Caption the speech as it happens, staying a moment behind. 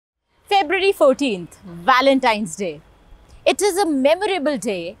February 14th, Valentine's Day. It is a memorable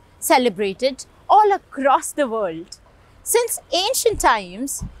day celebrated all across the world since ancient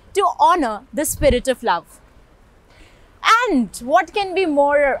times to honor the spirit of love. And what can be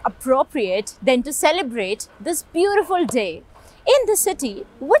more appropriate than to celebrate this beautiful day in the city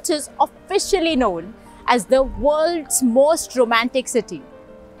which is officially known as the world's most romantic city,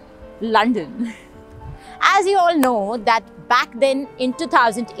 London. As you all know that back then in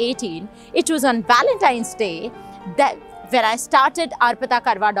 2018, it was on Valentine's Day when I started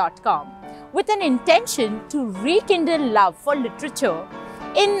arpitakarva.com with an intention to rekindle love for literature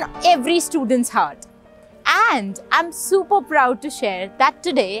in every student's heart. And I'm super proud to share that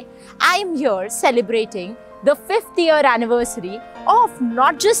today I'm here celebrating the 5th year anniversary of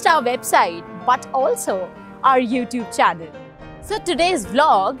not just our website but also our YouTube channel. So today's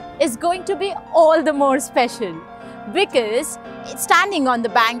vlog is going to be all the more special because standing on the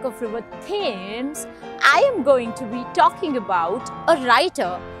bank of River Thames, I am going to be talking about a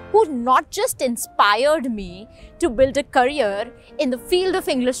writer who not just inspired me to build a career in the field of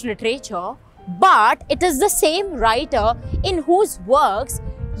English literature, but it is the same writer in whose works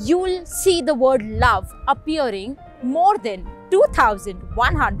you'll see the word love appearing more than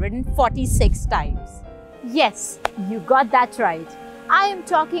 2,146 times. Yes, you got that right. I am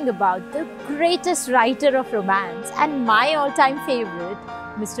talking about the greatest writer of romance and my all-time favorite,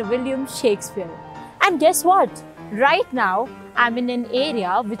 Mr. William Shakespeare. And guess what? Right now, I'm in an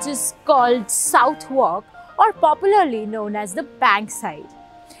area which is called Southwark, or popularly known as the Bankside.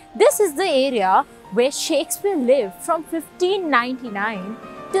 This is the area where Shakespeare lived from 1599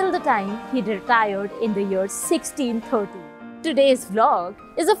 till the time he retired in the year 1630. Today's vlog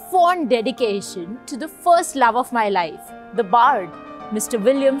is a fond dedication to the first love of my life, the bard, Mr.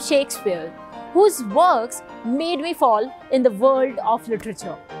 William Shakespeare, whose works made me fall in the world of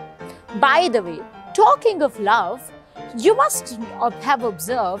literature. By the way, talking of love, you must have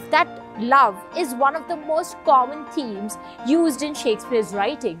observed that love is one of the most common themes used in Shakespeare's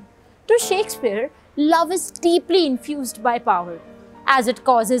writing. To Shakespeare, love is deeply infused by power, as it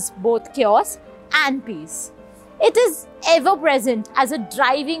causes both chaos and peace. It is ever present as a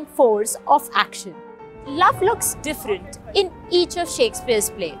driving force of action. Love looks different in each of Shakespeare's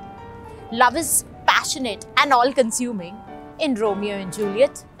plays. Love is passionate and all-consuming in Romeo and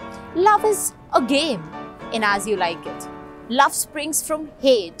Juliet. Love is a game in As You Like It. Love springs from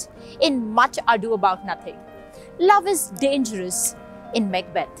hate in Much Ado About Nothing. Love is dangerous in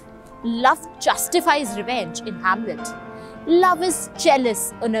Macbeth. Love justifies revenge in Hamlet. Love is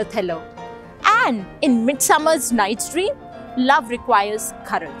jealous in Othello. And in Midsummer's Night's Dream, love requires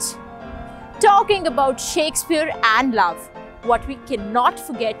courage. Talking about Shakespeare and love, what we cannot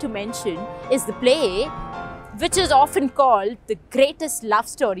forget to mention is the play which is often called the greatest love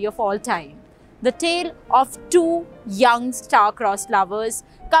story of all time. The tale of two young star-crossed lovers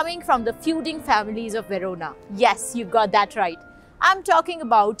coming from the feuding families of Verona. Yes, you got that right. I'm talking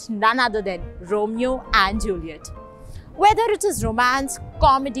about none other than Romeo and Juliet. Whether it is romance,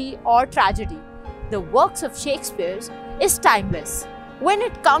 comedy or tragedy, the works of Shakespeare is timeless when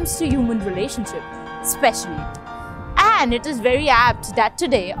it comes to human relationship, especially. And it is very apt that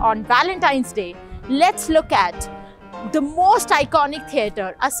today on Valentine's Day, let's look at the most iconic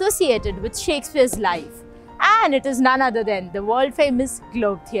theatre associated with Shakespeare's life. And it is none other than the world-famous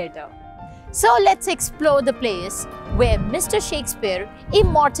Globe Theatre. So let's explore the place where Mr. Shakespeare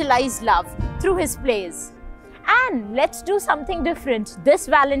immortalized love through his plays. And let's do something different this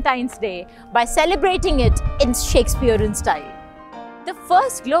Valentine's Day by celebrating it in Shakespearean style. The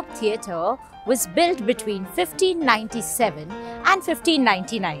first Globe Theatre was built between 1597 and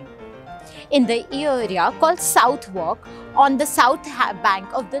 1599 in the area called Southwark on the south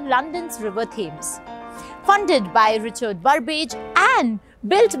bank of the London's River Thames. Funded by Richard Burbage and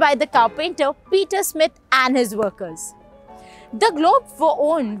built by the carpenter Peter Smith and his workers. The Globes were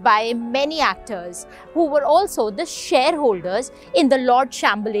owned by many actors who were also the shareholders in the Lord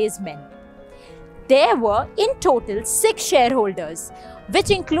Chamberlain's Men. There were in total 6 shareholders, which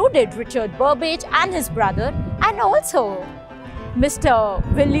included Richard Burbage and his brother and also Mr.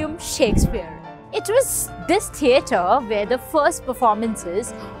 William Shakespeare. It was this theatre where the first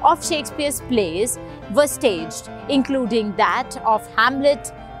performances of Shakespeare's plays were staged, including that of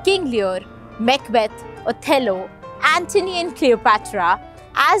Hamlet, King Lear, Macbeth, Othello, Antony and Cleopatra,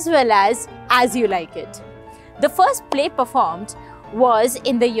 as well as You Like It. The first play performed was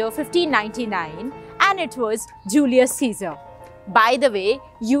in the year 1599 and it was Julius Caesar. By the way,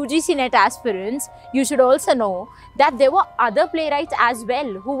 UGC NET aspirants, you should also know that there were other playwrights as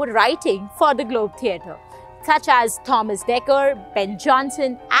well who were writing for the Globe Theatre. such as Thomas Dekker, Ben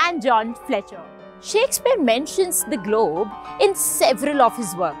Jonson and John Fletcher. Shakespeare mentions the globe in several of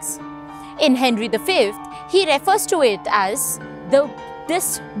his works. In Henry V, he refers to it as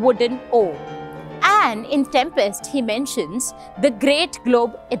this wooden O. And in Tempest, he mentions the great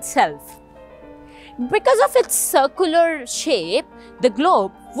globe itself. Because of its circular shape, the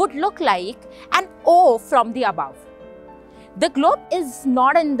globe would look like an O from the above. The globe is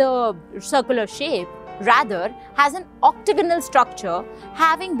not in the circular shape, rather has an octagonal structure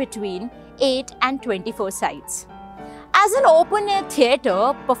having between 8 and 24 sides. As an open-air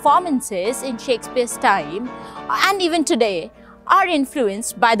theatre, performances in Shakespeare's time and even today are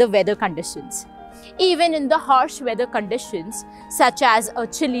influenced by the weather conditions. Even in the harsh weather conditions, such as a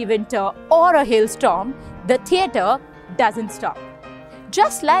chilly winter or a hailstorm, the theatre doesn't stop.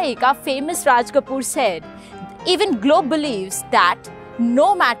 Just like our famous Raj Kapoor said, even Globe believes that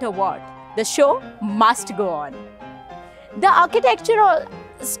no matter what, the show must go on. The architectural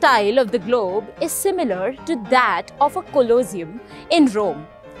style of the globe is similar to that of a Colosseum in Rome,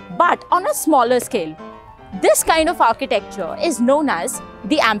 but on a smaller scale. This kind of architecture is known as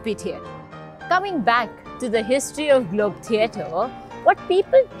the amphitheatre. Coming back to the history of Globe Theatre, what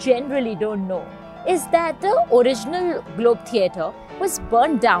people generally don't know is that the original Globe Theatre was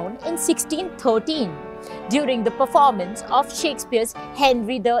burned down in 1613 during the performance of Shakespeare's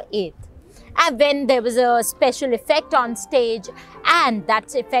Henry VIII. And when there was a special effect on stage and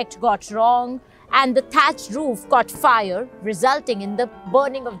that effect got wrong and the thatched roof caught fire, resulting in the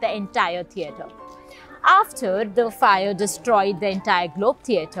burning of the entire theatre. After the fire destroyed the entire Globe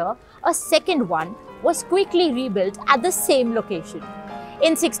Theatre, a second one was quickly rebuilt at the same location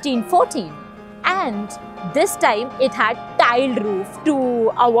in 1614, and this time it had tiled roof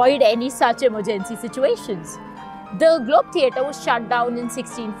to avoid any such emergency situations. The Globe Theatre was shut down in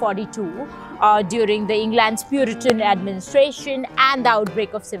 1642 during the England's Puritan administration and the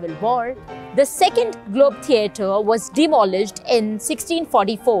outbreak of Civil War. The second Globe Theatre was demolished in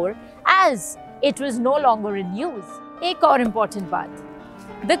 1644 as it was no longer in use. एक और important बात,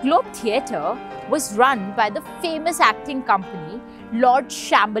 the Globe Theatre was run by the famous acting company Lord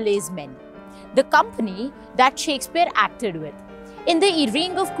Chamberlain's Men, the company that Shakespeare acted with. In the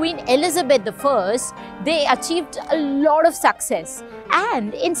reign of Queen Elizabeth I, they achieved a lot of success,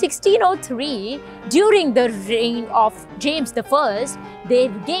 and in 1603, during the reign of James I, they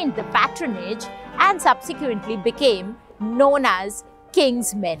gained the patronage and subsequently became known as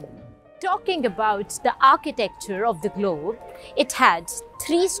King's Men. Talking about the architecture of the globe, it had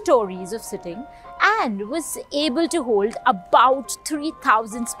 3 stories of sitting and was able to hold about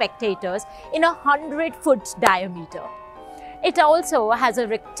 3,000 spectators in a 100-foot diameter. It also has a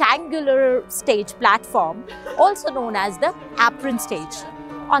rectangular stage platform, also known as the apron stage.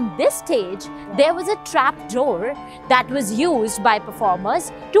 On this stage, there was a trap door that was used by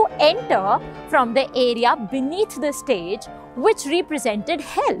performers to enter from the area beneath the stage, which represented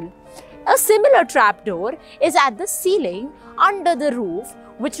hell. A similar trapdoor is at the ceiling under the roof,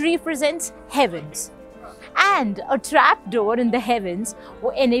 which represents heavens. And a trapdoor in the heavens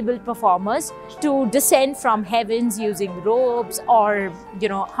will enable performers to descend from heavens using ropes or,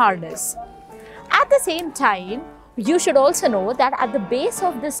 harness. At the same time, you should also know that at the base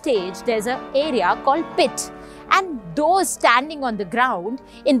of the stage, there's an area called pit. And those standing on the ground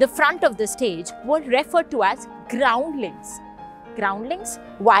in the front of the stage were referred to as groundlings. Groundlings?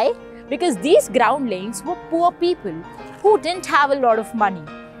 Why? Because these groundlings were poor people who didn't have a lot of money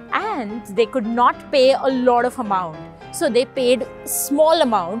and they could not pay a lot of amount. So they paid a small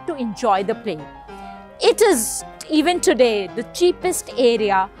amount to enjoy the play. It is even today the cheapest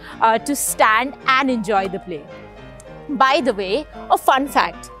area to stand and enjoy the play. By the way, a fun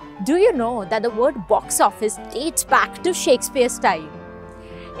fact, do you know that the word box office dates back to Shakespeare's time?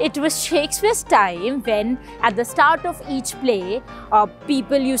 It was Shakespeare's time when at the start of each play,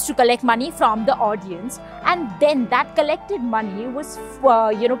 people used to collect money from the audience, and then that collected money was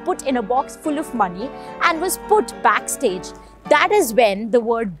put in a box full of money and was put backstage. That is when the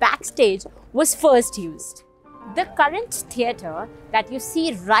word backstage was first used. The current theatre that you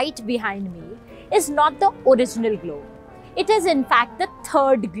see right behind me is not the original Globe. It is in fact the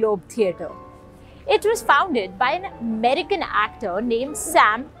third Globe Theatre. It was founded by an American actor named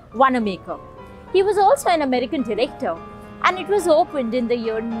Sam Wanamaker. He was also an American director, and it was opened in the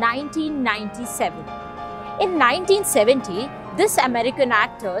year 1997. In 1970, this American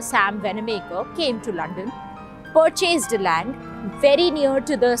actor Sam Wanamaker came to London, purchased land very near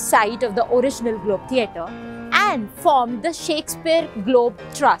to the site of the original Globe Theatre, and formed the Shakespeare Globe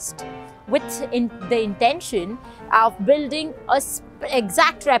Trust with the intention of building an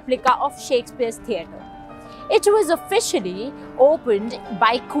exact replica of Shakespeare's theatre. It was officially opened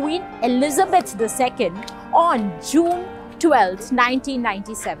by Queen Elizabeth II on June 12,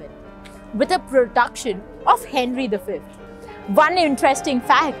 1997, with a production of Henry V. One interesting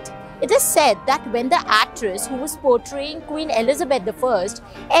fact, it is said that when the actress who was portraying Queen Elizabeth I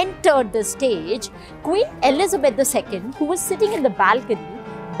entered the stage, Queen Elizabeth II, who was sitting in the balcony,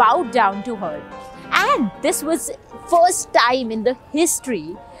 bowed down to her. And this was first time in the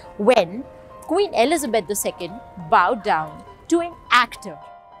history when Queen Elizabeth II bowed down to an actor.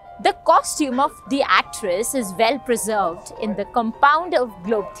 The costume of the actress is well preserved in the compound of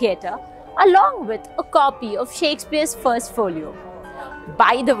Globe Theatre, along with a copy of Shakespeare's first folio.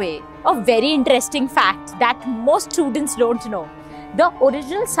 By the way, a very interesting fact that most students don't know. The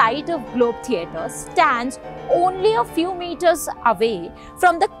original site of Globe Theatre stands only a few meters away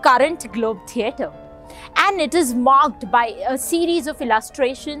from the current Globe Theatre. And it is marked by a series of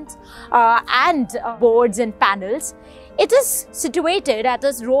illustrations and boards and panels. It is situated at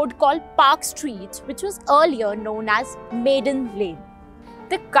a road called Park Street, which was earlier known as Maiden Lane.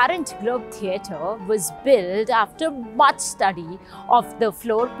 The current Globe Theatre was built after much study of the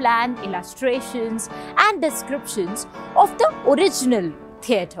floor plan, illustrations and descriptions of the original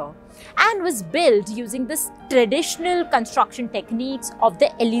theatre, and was built using the traditional construction techniques of the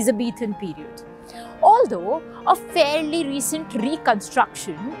Elizabethan period. Although a fairly recent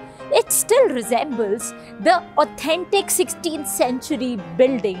reconstruction, it still resembles the authentic 16th century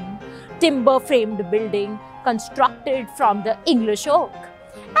building, timber-framed building constructed from the English oak.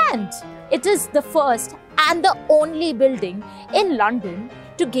 And it is the first and the only building in London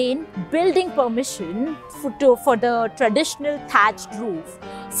to gain building permission for the traditional thatched roof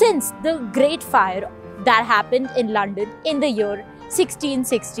since the Great Fire that happened in London in the year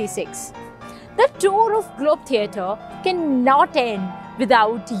 1666. The tour of Globe Theatre cannot end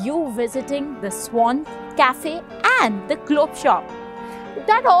without you visiting the Swan Cafe and the Globe Shop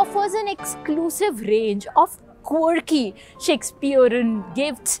that offers an exclusive range of quirky Shakespearean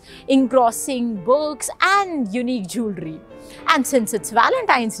gifts, engrossing books and unique jewelry. And since it's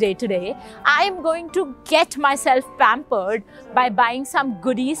Valentine's Day today, I am going to get myself pampered by buying some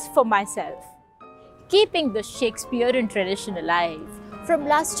goodies for myself. Keeping the Shakespearean tradition alive, from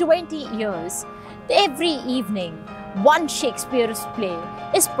last 20 years, every evening, one Shakespeare's play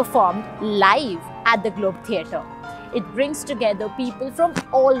is performed live at the Globe Theatre. It brings together people from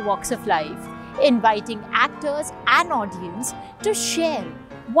all walks of life, inviting actors and audience to share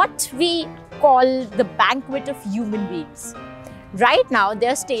what we call the banquet of human beings. Right now, they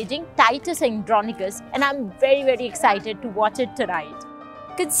are staging Titus Andronicus, and I'm very excited to watch it tonight.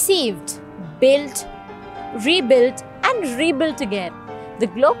 Conceived, built, rebuilt and rebuilt again, the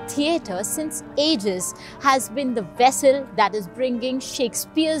Globe Theatre since ages has been the vessel that is bringing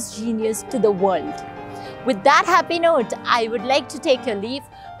Shakespeare's genius to the world. With that happy note, I would like to take your leave.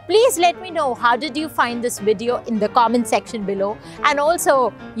 Please let me know how did you find this video in the comment section below, and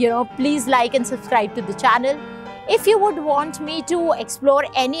also, please like and subscribe to the channel. If you would want me to explore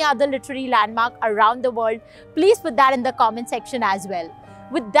any other literary landmark around the world, please put that in the comment section as well.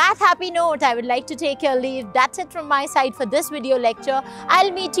 With that happy note, I would like to take your leave. That's it from my side for this video lecture.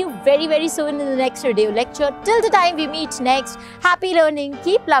 I'll meet you very soon in the next video lecture. Till the time we meet next, happy learning,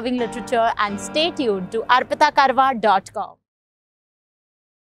 keep loving literature and stay tuned to arpitakarwa.com.